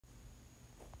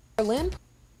Berlin.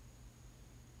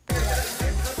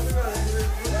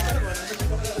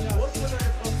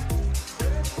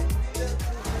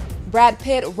 Brad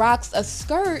Pitt rocks a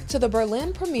skirt to the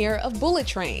Berlin premiere of Bullet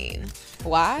Train.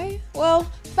 Why? Well,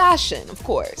 fashion, of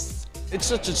course. It's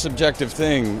such a subjective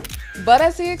thing. But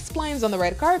as he explains on the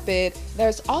red carpet,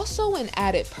 there's also an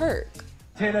added perk.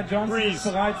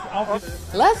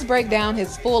 Let's break down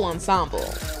his full ensemble.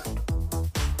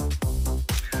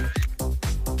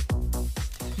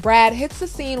 Brad hits the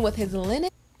scene with his linen.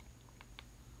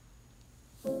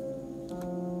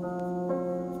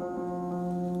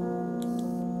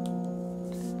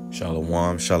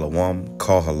 Shalom, shalom,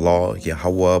 call halal,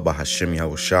 YAHAWAH, BAHASHAM,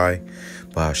 YAHAWASHI,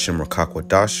 BAHASHAM,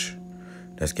 QADASH.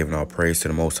 That's giving all praise to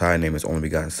the Most High. Name is only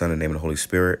begotten Son, in the name of the Holy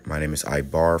Spirit. My name is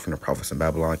Ibar from the Prophets in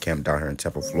Babylon, camped down here in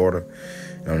Temple, Florida.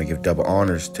 And I want to give double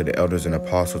honors to the elders and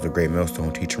apostles of Great Millstone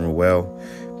who teach and rule well.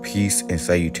 Peace and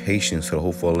salutations to the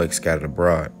hopeful elect scattered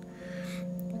abroad.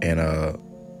 And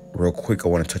real quick, I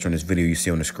want to touch on this video you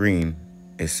see on the screen.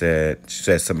 She said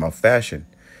something about fashion.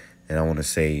 And I want to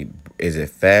say, is it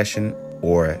fashion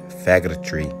or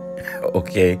faggottry?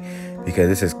 Okay, because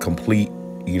this is complete,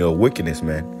 wickedness,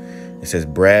 man. It says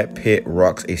Brad Pitt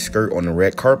rocks a skirt on the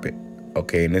red carpet.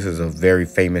 Okay, and this is a very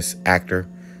famous actor.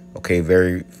 Okay,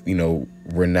 very,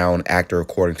 renowned actor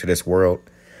according to this world.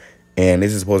 And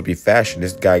this is supposed to be fashion.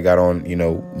 This guy got on,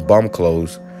 bum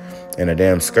clothes and a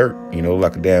damn skirt,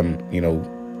 like a damn,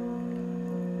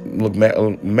 look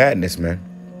madness, man.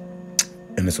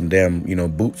 And there's some damn,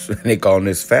 boots. They calling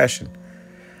this fashion.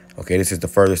 Okay, this is the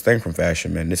furthest thing from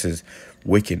fashion, man. This is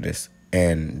wickedness.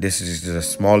 And this is just a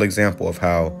small example of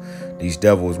how these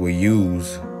devils will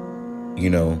use,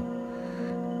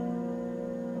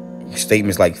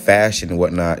 statements like fashion and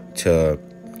whatnot to,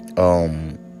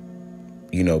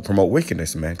 promote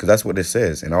wickedness, man. Because that's what this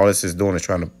is. And all this is doing is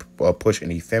trying to push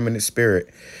an effeminate spirit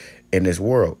in this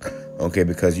world. Okay,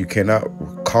 because you cannot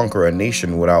conquer a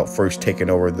nation without first taking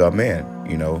over the man,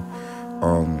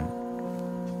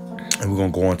 and we're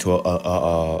going to go into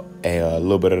a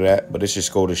little bit of that. But this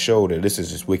just go to show that this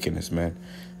is just wickedness, man.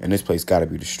 And this place got to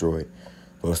be destroyed.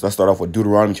 But let's start off with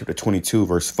Deuteronomy chapter 22,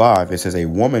 verse 5. It says, a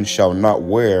woman shall not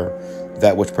wear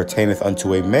that which pertaineth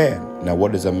unto a man. Now,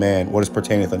 what is a man? What is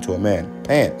pertaineth unto a man?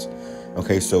 Pants.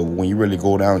 Okay, so when you really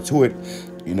go down to it,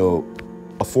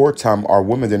 aforetime, our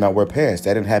women did not wear pants.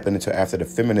 That didn't happen until after the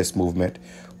feminist movement,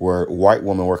 where white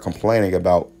women were complaining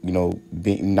about,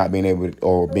 not being able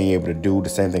to do the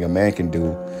same thing a man can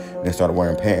do, and they started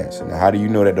wearing pants. Now, how do you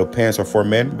know that the pants are for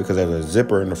men? Because there's a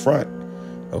zipper in the front,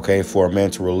 okay, for a man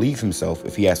to relieve himself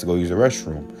if he has to go use the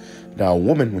restroom. Now, a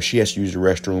woman, when she has to use the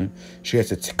restroom, she has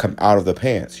to come out of the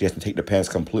pants. She has to take the pants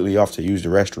completely off to use the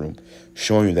restroom,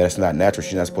 showing you that it's not natural.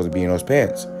 She's not supposed to be in those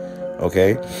pants,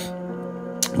 okay?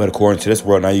 But according to this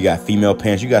world, now you got female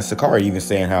pants. You got Sakari even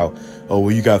saying how, oh,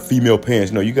 well, you got female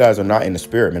pants. No, you guys are not in the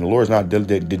spirit, man. The Lord's not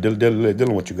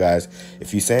dealing with you guys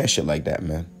if you saying shit like that,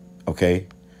 man. Okay?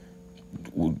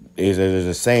 There's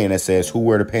a saying that says, who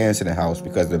wear the pants in the house?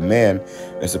 Because the man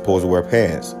is supposed to wear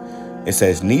pants. It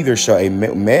says, neither shall a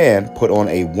man put on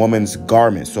a woman's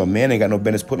garment. So a man ain't got no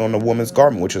business putting on a woman's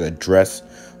garment, which is a dress,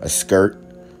 a skirt.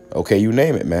 Okay, you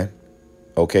name it, man.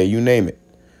 Okay, you name it.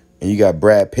 And you got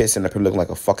Brad Pitt sitting up here looking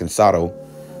like a fucking Sato.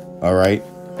 All right?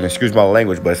 And excuse my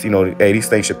language, but, hey, these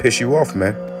things should piss you off,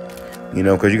 man.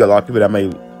 Because you got a lot of people that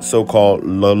may so-called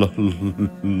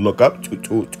look up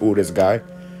to this guy.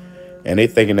 And they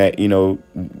thinking that,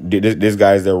 this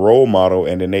guy is their role model.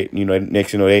 And then they,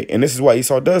 next, and this is why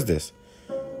Esau does this.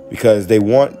 Because they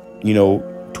want,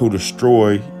 to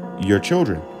destroy your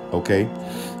children. Okay?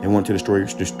 They want to destroy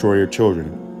your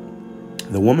children.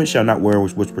 The woman shall not wear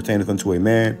which pertaineth unto a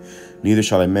man, neither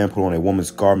shall a man put on a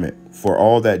woman's garment. For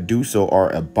all that do so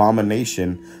are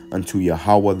abomination unto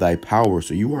Yahawah thy power.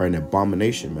 So you are an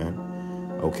abomination, man.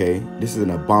 Okay? This is an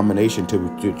abomination to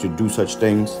do such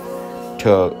things,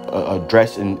 to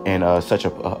dress in such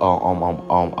a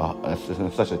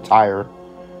attire.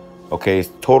 Okay? It's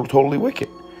totally wicked.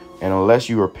 And unless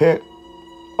you repent,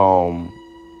 you're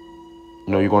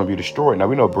going to be destroyed. Now,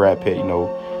 we know Brad Pitt, he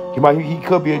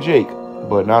could be a Jake.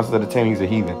 But 9 out of 10, he's a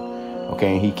heathen,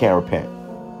 okay, and he can't repent,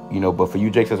 But for you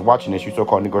Jakes that's watching this, you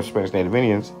so-called Negro, Spanish, Native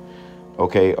Indians,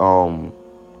 okay,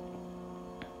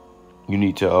 you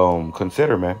need to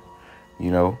consider, man,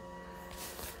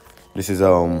 This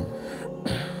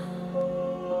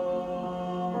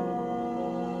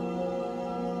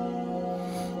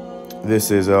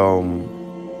is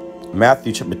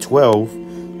Matthew chapter 12,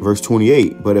 verse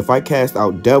 28. But if I cast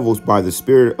out devils by the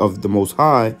Spirit of the Most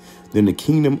High, then the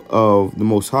kingdom of the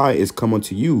Most High is come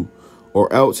unto you.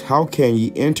 Or else how can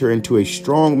ye enter into a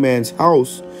strong man's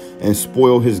house and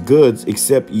spoil his goods,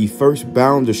 except ye first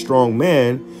bound the strong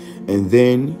man, and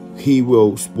then he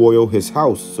will spoil his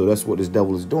house? So that's what this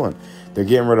devil is doing. They're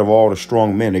getting rid of all the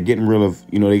strong men. They're getting rid of,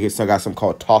 they got something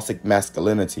called toxic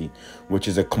masculinity, which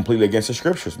is completely against the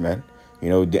scriptures, man.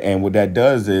 And what that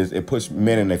does is it puts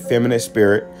men in a feminine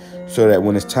spirit, so that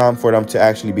when it's time for them to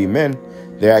actually be men,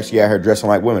 they're actually out here dressing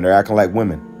like women. They're acting like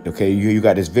women. Okay, you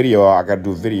got this video. I got to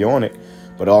do a video on it.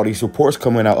 But all these reports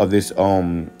coming out of this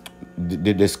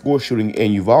this school shooting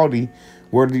in Uvalde,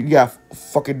 where you got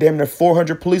fucking damn near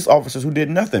 400 police officers who did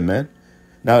nothing, man.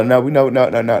 Now we know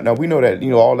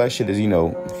that all that shit is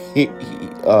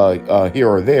here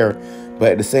or there,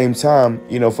 but at the same time,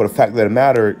 for the fact of the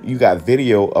matter, you got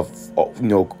video of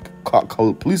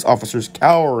police officers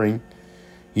cowering,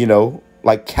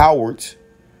 like cowards.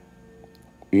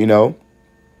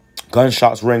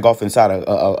 Gunshots ring off inside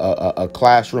a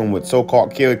classroom with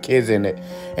so-called kids in it,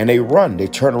 and they run. They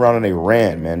turn around and they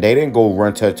ran, man. They didn't go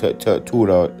run to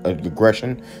the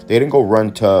aggression. They didn't go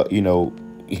run to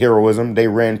heroism. They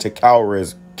ran to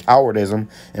cowardism.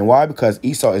 And why? Because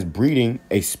Esau is breeding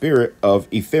a spirit of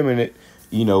effeminate,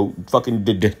 fucking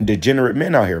degenerate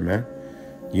men out here, man.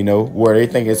 Where they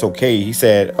think it's okay. He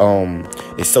said,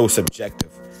 it's so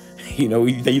subjective.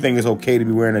 You think it's okay to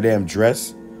be wearing a damn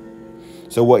dress?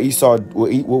 So what Esau,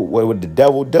 what the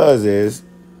devil does is,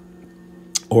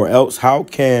 or else how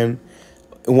can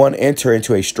one enter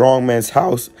into a strong man's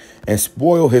house and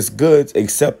spoil his goods,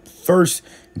 except first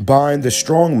bind the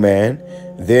strong man,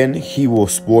 then he will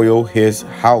spoil his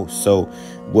house. So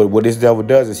what this devil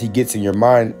does is he gets in your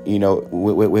mind,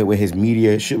 with his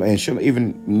media and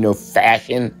even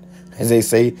fashion, as they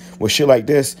say, with shit like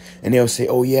this, and they'll say,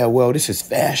 "Oh yeah, well, this is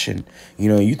fashion."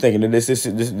 You thinking that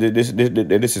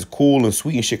this is cool and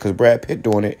sweet and shit because Brad Pitt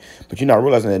doing it, but you're not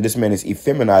realizing that this man is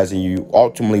effeminizing you,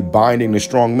 ultimately binding the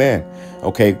strong man.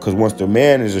 Okay, because once the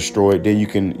man is destroyed, then you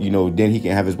can, then he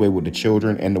can have his way with the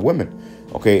children and the women.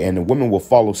 Okay, and the women will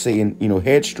follow Satan,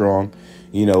 headstrong,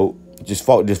 just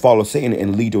follow Satan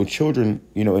and lead your children,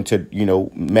 into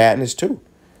madness too.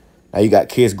 Now you got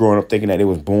kids growing up thinking that they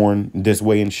was born this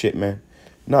way and shit, man.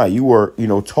 Nah, you were,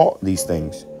 taught these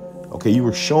things. Okay, you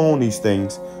were shown these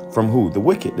things from who? The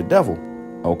wicked, the devil.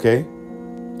 Okay,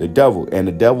 the devil, and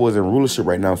the devil is in rulership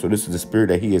right now. So this is the spirit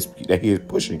that he is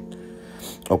pushing.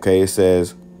 Okay, it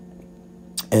says,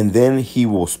 and then he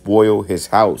will spoil his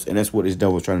house, and that's what this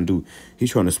devil is trying to do.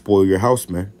 He's trying to spoil your house,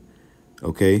 man.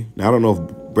 Okay, now I don't know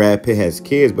if Brad Pitt has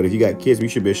kids, but if you got kids, you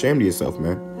should be ashamed of yourself,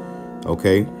 man.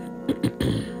 Okay.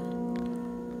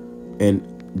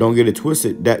 And don't get it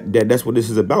twisted. That's what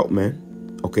this is about,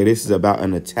 man. Okay, this is about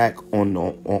an attack on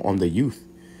the youth.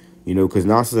 Because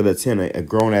 9 out of 10, a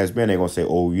grown ass man ain't gonna say,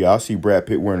 "Oh yeah, I see Brad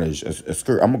Pitt wearing a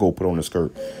skirt. I'm gonna go put on a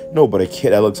skirt." No, but a kid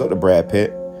that looks up to Brad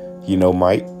Pitt,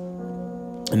 might.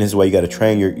 And this is why you got to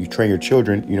train your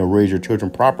children. Raise your children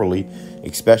properly,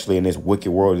 especially in this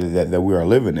wicked world that we are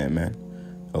living in, man.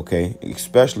 Okay,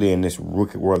 especially in this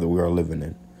wicked world that we are living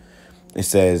in. It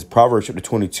says, Proverbs chapter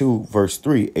 22, verse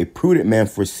 3, a prudent man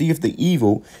foreseeth the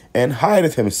evil and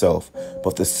hideth himself,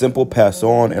 but the simple pass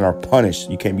on and are punished.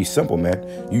 You can't be simple, man.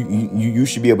 You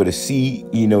should be able to see,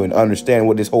 and understand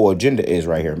what this whole agenda is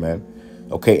right here, man.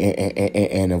 Okay,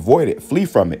 and avoid it, flee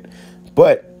from it.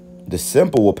 But the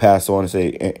simple will pass on and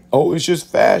say, "Oh, it's just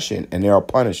fashion," and they are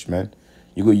punished, man.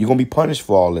 You're going to be punished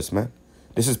for all this, man.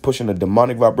 This is pushing a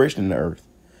demonic vibration in the earth.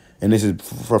 And this is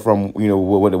from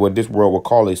what this world will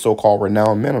call a so-called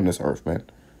renowned men on this earth, man.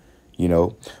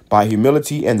 By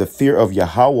humility and the fear of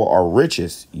Yahawah are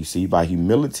riches. You see, by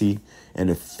humility and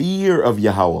the fear of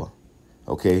Yahawah.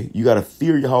 Okay, you got to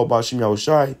fear Yahawah BAHASHAM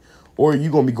YAHAWASHI, or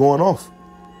you're going to be going off.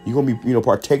 You're going to be,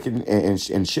 partaking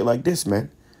in shit like this,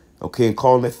 man. Okay, and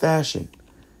calling it fashion.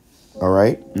 All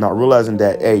right, not realizing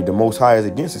that, hey, the Most High is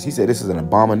against us. He said this is an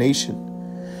abomination.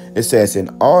 It says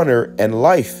in honor and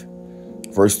life.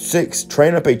 Verse 6,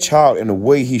 train up a child in the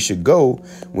way he should go.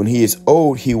 When he is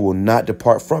old, he will not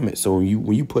depart from it. So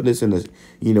when you put this in the,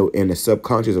 in the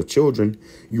subconscious of children,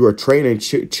 you are training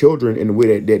children in the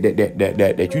way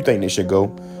that you think they should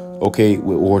go. Okay,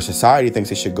 or society thinks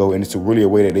they should go, and it's really a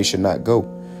way that they should not go.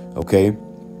 Okay.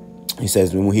 He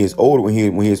says when he is old, when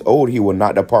he is old, he will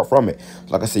not depart from it.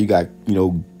 Like I said, you got,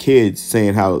 kids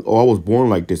saying how, "Oh, I was born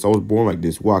like this. I was born like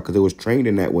this." Why? Because they was trained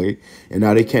in that way, and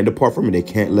now they can't depart from it. They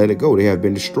can't let it go. They have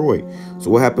been destroyed.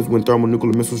 So what happens when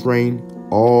thermonuclear missiles rain?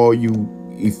 All you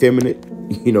effeminate,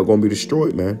 gonna be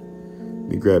destroyed, man.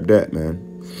 Let me grab that, man.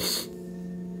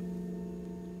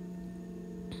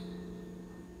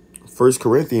 1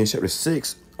 Corinthians chapter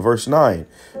 6. Verse 9,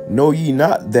 Know ye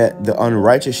not that the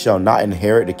unrighteous shall not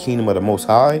inherit the kingdom of the Most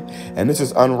High? And this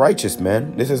is unrighteous,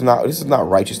 man. This is not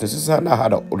righteousness. This is not how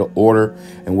the order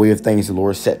and way of things the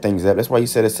Lord set things up. That's why he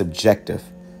said it's subjective.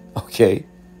 Okay.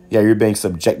 Yeah, you're being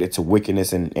subjected to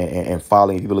wickedness and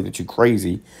folly. People look at you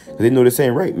crazy because they know this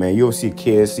ain't right, man. You'll see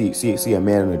kids, see a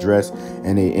man in a dress,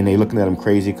 and they looking at him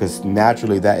crazy because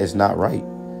naturally that is not right.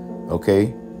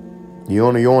 Okay, you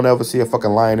don't ever see a fucking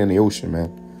lion in the ocean, man.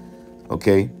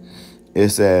 Okay, it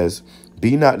says,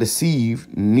 "Be not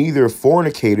deceived, neither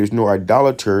fornicators, nor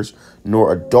idolaters,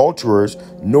 nor adulterers,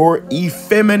 nor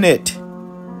effeminate,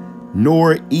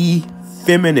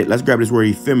 Let's grab this word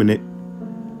effeminate.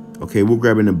 Okay, we'll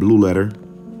grab it in the blue letter.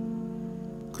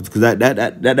 Because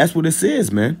that's what this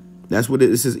is, man. That's what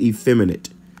this is, effeminate.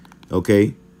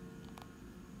 Okay?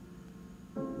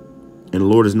 And the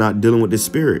Lord is not dealing with this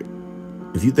spirit.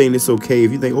 If you think it's okay,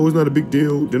 if you think, oh, it's not a big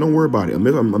deal, then don't worry about it. A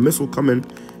missile coming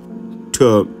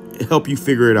to help you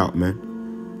figure it out,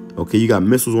 man. Okay, you got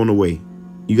missiles on the way.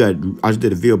 I just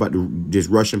did a video about this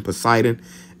Russian Poseidon.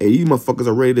 And these motherfuckers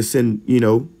are ready to send,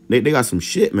 they got some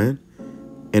shit, man.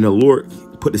 And the Lord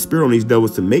put the spirit on these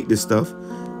devils to make this stuff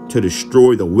to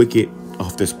destroy the wicked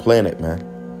off this planet, man.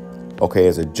 Okay,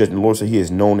 as a judge, the Lord said he is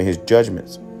known in his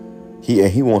judgments.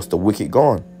 He wants the wicked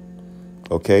gone.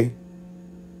 Okay.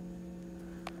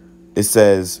 It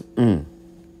says,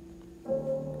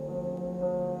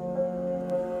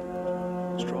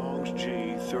 Strong's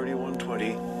G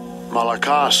 3120.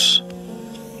 Malakas.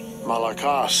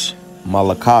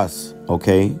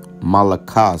 Okay.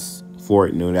 Malakas. For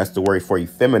it, that's the word for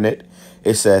effeminate.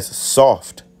 It says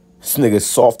soft. This nigga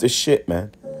soft as shit,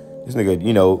 man. This nigga,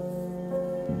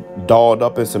 dolled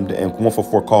up in some, and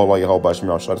 144 call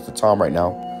YAHAWASHI. That's the time right now.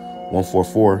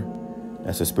 144.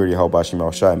 That's the spirit of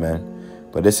YAHAWASHI, man.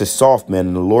 But this is soft, man.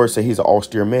 And the Lord said he's an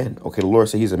austere man. Okay, the Lord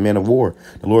said he's a man of war.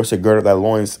 The Lord said gird up thy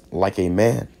loins like a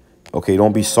man. Okay,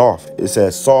 don't be soft. It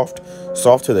says soft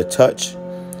to the touch,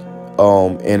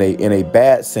 in a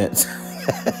bad sense.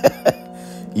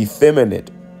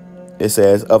 Effeminate. It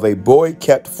says, of a boy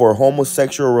kept for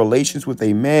homosexual relations with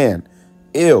a man.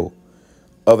 Ill.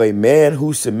 Of a man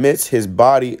who submits his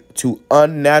body to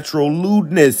unnatural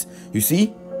lewdness. You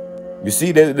see?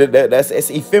 That's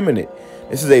effeminate.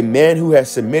 This is a man who has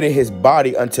submitted his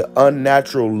body unto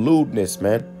unnatural lewdness,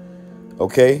 man.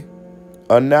 Okay?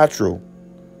 Unnatural.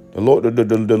 The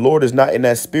Lord is not in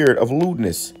that spirit of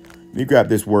lewdness. Let me grab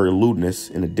this word lewdness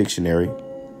in the dictionary.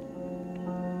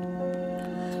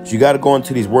 So you got to go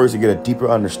into these words to get a deeper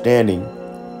understanding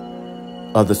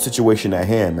of the situation at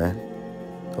hand, man.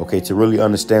 Okay, to really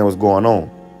understand what's going on.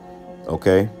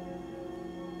 Okay.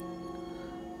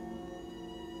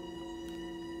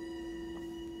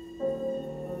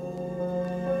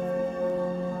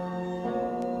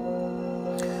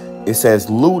 It says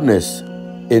lewdness,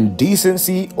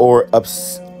 indecency or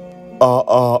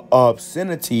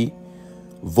obscenity,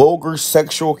 vulgar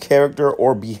sexual character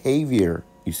or behavior.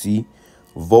 You see?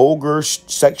 Vulgar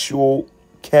sexual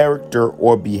character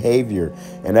or behavior.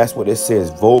 And that's what it says.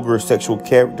 Vulgar sexual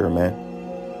character, man.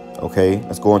 Okay,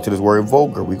 let's go into this word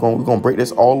vulgar. We're gonna break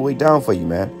this all the way down for you,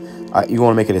 man. You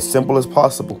want to make it as simple as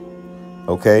possible.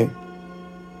 Okay.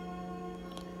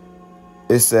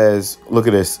 It says, look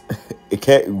at this.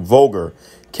 Vulgar,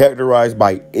 characterized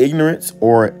by ignorance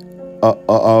or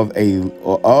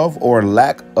or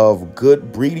lack of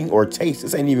good breeding or taste.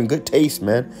 This ain't even good taste,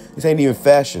 man. This ain't even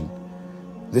fashion.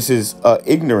 This is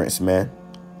ignorance, man.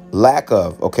 Lack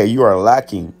of. Okay, you are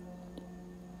lacking.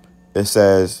 It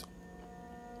says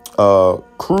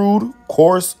crude,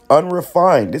 coarse,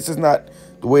 unrefined. This is not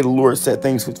the way the Lord set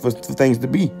things for things to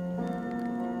be.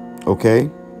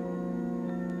 Okay.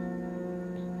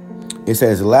 It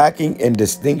says lacking in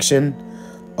distinction,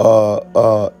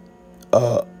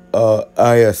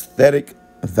 aesthetic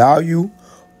value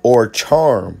or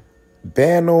charm,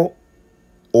 banal,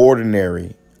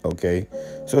 ordinary. Okay,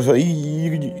 so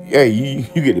you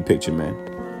get the picture, man.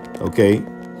 Okay,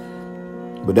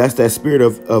 but that's that spirit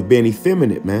of being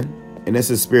effeminate, man, and that's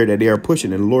the spirit that they are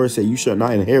pushing. And the Lord said, "You shall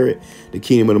not inherit the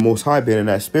kingdom of the Most High," being in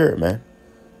that spirit, man.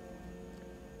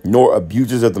 Nor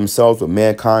abusers of themselves with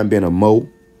mankind, being a mo.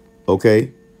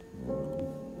 Okay.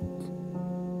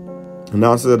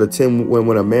 Announcers of the 10,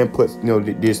 when a man puts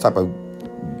this type of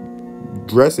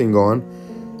dressing on,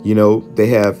 they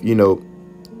have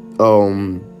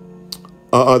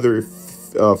other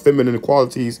feminine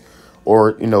qualities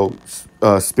or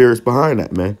spirits behind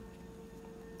that, man.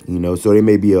 So they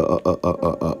may be a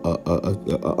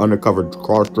undercover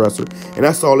cross dresser, and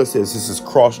that's all this is. This is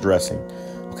cross dressing.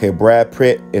 Okay, Brad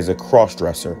Pitt is a cross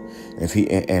dresser. If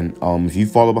you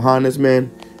follow behind this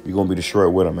man, You're going to be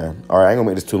destroyed with them, man. All right, I ain't going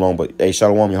to make this too long, but hey,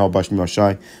 Shalom,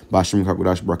 YAHAWASHI, BAHASHAM,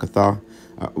 QADASH, Barakatah,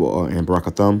 and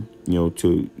Barakatham, you know,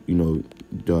 to, you know,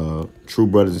 the true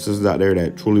brothers and sisters out there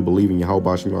that truly believe in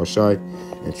YAHAWASHI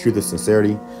and truth and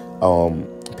sincerity.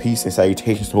 Peace and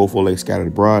salutations to hopeful elect scattered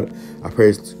abroad. I pray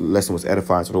this lesson was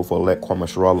edifying to the hopeful elect Kwame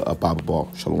Sharala of Bible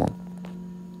Ball. Shalom.